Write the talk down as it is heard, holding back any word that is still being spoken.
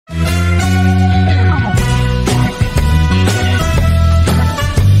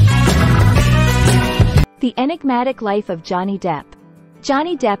The enigmatic life of Johnny Depp.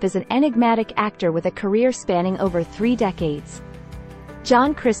 Johnny Depp is an enigmatic actor with a career spanning over 3 decades.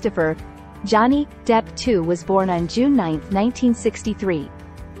 John Christopher Johnny Depp II was born on June 9, 1963,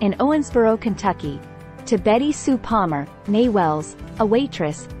 in Owensboro, Kentucky, to Betty Sue Palmer, née Wells, a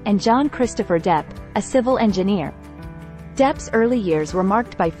waitress, and John Christopher Depp, a civil engineer. Depp's early years were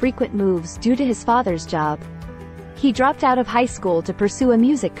marked by frequent moves due to his father's job. He dropped out of high school to pursue a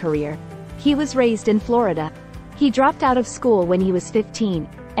music career. He was raised in Florida. He dropped out of school when he was 15,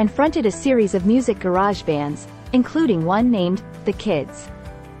 and fronted a series of music garage bands, including one named The Kids.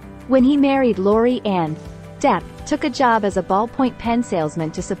 When he married Lori Ann, Depp took a job as a ballpoint pen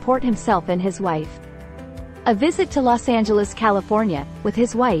salesman to support himself and his wife. A visit to Los Angeles, California, with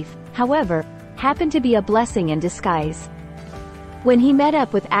his wife, however, happened to be a blessing in disguise. When he met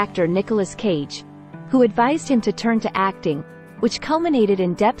up with actor Nicolas Cage, who advised him to turn to acting, which culminated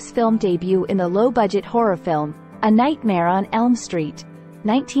in Depp's film debut in the low-budget horror film, A Nightmare on Elm Street,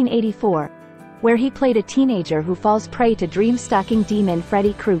 1984, where he played a teenager who falls prey to dream-stalking demon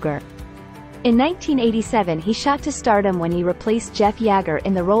Freddy Krueger. In 1987 he shot to stardom when he replaced Jeff Yagher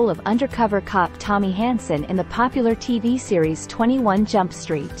in the role of undercover cop Tommy Hansen in the popular TV series 21 Jump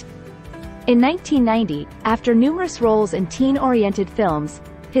Street. In 1990, after numerous roles in teen-oriented films,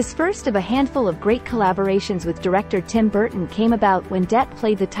 his first of a handful of great collaborations with director Tim Burton came about when Depp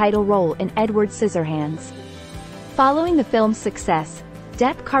played the title role in Edward Scissorhands. Following the film's success,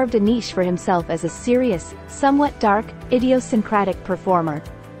 Depp carved a niche for himself as a serious, somewhat dark, idiosyncratic performer,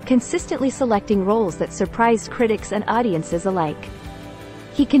 consistently selecting roles that surprised critics and audiences alike.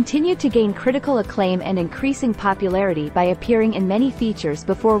 He continued to gain critical acclaim and increasing popularity by appearing in many features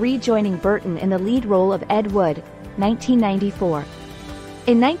before rejoining Burton in the lead role of Ed Wood, 1994.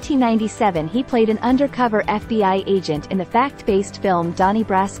 In 1997 he played an undercover FBI agent in the fact-based film Donnie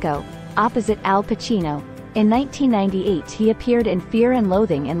Brasco, opposite Al Pacino. In 1998 he appeared in Fear and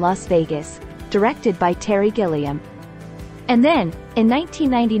Loathing in Las Vegas, directed by Terry Gilliam. And then, in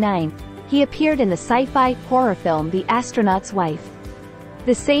 1999, he appeared in the sci-fi horror film The Astronaut's Wife.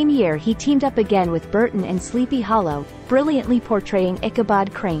 The same year he teamed up again with Burton in Sleepy Hollow, brilliantly portraying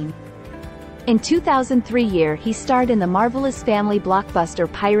Ichabod Crane. In 2003 he starred in the Marvelous family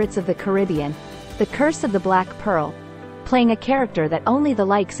blockbuster Pirates of the Caribbean, The Curse of the Black Pearl, playing a character that only the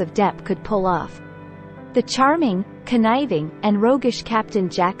likes of Depp could pull off. The charming, conniving, and roguish Captain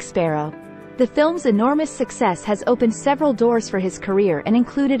Jack Sparrow. The film's enormous success has opened several doors for his career and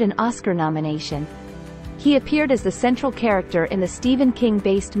included an Oscar nomination. He appeared as the central character in the Stephen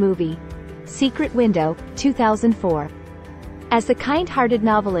King-based movie, Secret Window, 2004. As the kind-hearted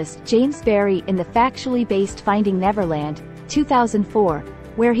novelist James Barrie in the factually based Finding Neverland, 2004,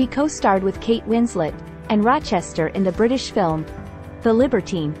 where he co-starred with Kate Winslet, and Rochester in the British film, The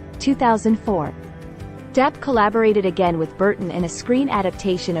Libertine, 2004. Depp collaborated again with Burton in a screen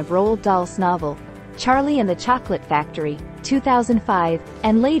adaptation of Roald Dahl's novel, Charlie and the Chocolate Factory, 2005,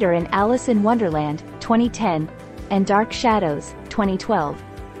 and later in Alice in Wonderland, 2010, and Dark Shadows, 2012.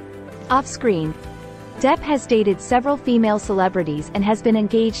 Off-screen, Depp has dated several female celebrities and has been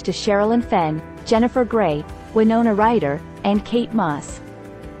engaged to Sherilyn Fenn, Jennifer Grey, Winona Ryder, and Kate Moss.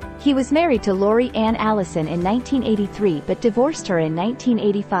 He was married to Lori Ann Allison in 1983 but divorced her in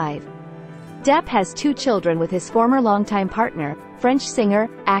 1985. Depp has 2 children with his former longtime partner, French singer,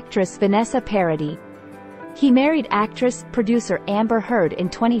 actress Vanessa Paradis. He married actress-producer Amber Heard in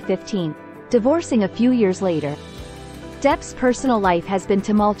 2015, divorcing a few years later. Depp's personal life has been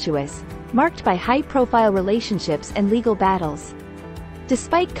tumultuous, marked by high-profile relationships and legal battles.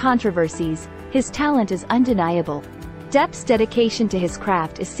 Despite controversies, his talent is undeniable. Depp's dedication to his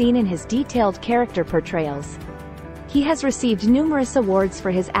craft is seen in his detailed character portrayals. He has received numerous awards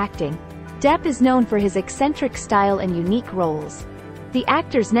for his acting. Depp is known for his eccentric style and unique roles. The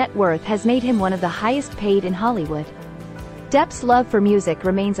actor's net worth has made him one of the highest paid in Hollywood. Depp's love for music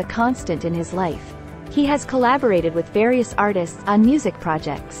remains a constant in his life. He has collaborated with various artists on music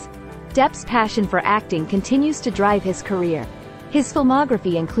projects. Depp's passion for acting continues to drive his career. His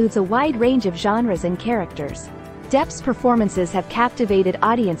filmography includes a wide range of genres and characters. Depp's performances have captivated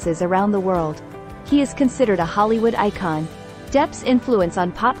audiences around the world. He is considered a Hollywood icon. Depp's influence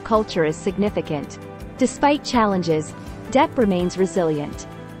on pop culture is significant. Despite challenges, Depp remains resilient.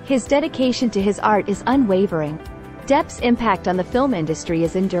 His dedication to his art is unwavering. Depp's impact on the film industry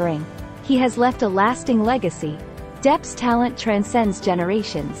is enduring. He has left a lasting legacy. Depp's talent transcends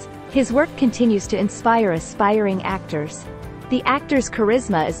generations. His work continues to inspire aspiring actors. The actor's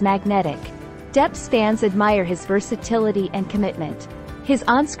charisma is magnetic. Depp's fans admire his versatility and commitment. His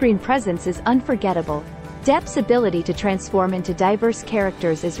on-screen presence is unforgettable. Depp's ability to transform into diverse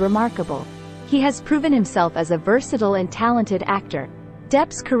characters is remarkable. He has proven himself as a versatile and talented actor.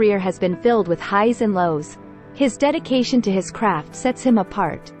 Depp's career has been filled with highs and lows. His dedication to his craft sets him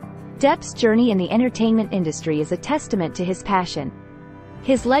apart. Depp's journey in the entertainment industry is a testament to his passion.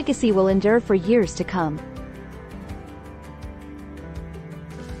 His legacy will endure for years to come.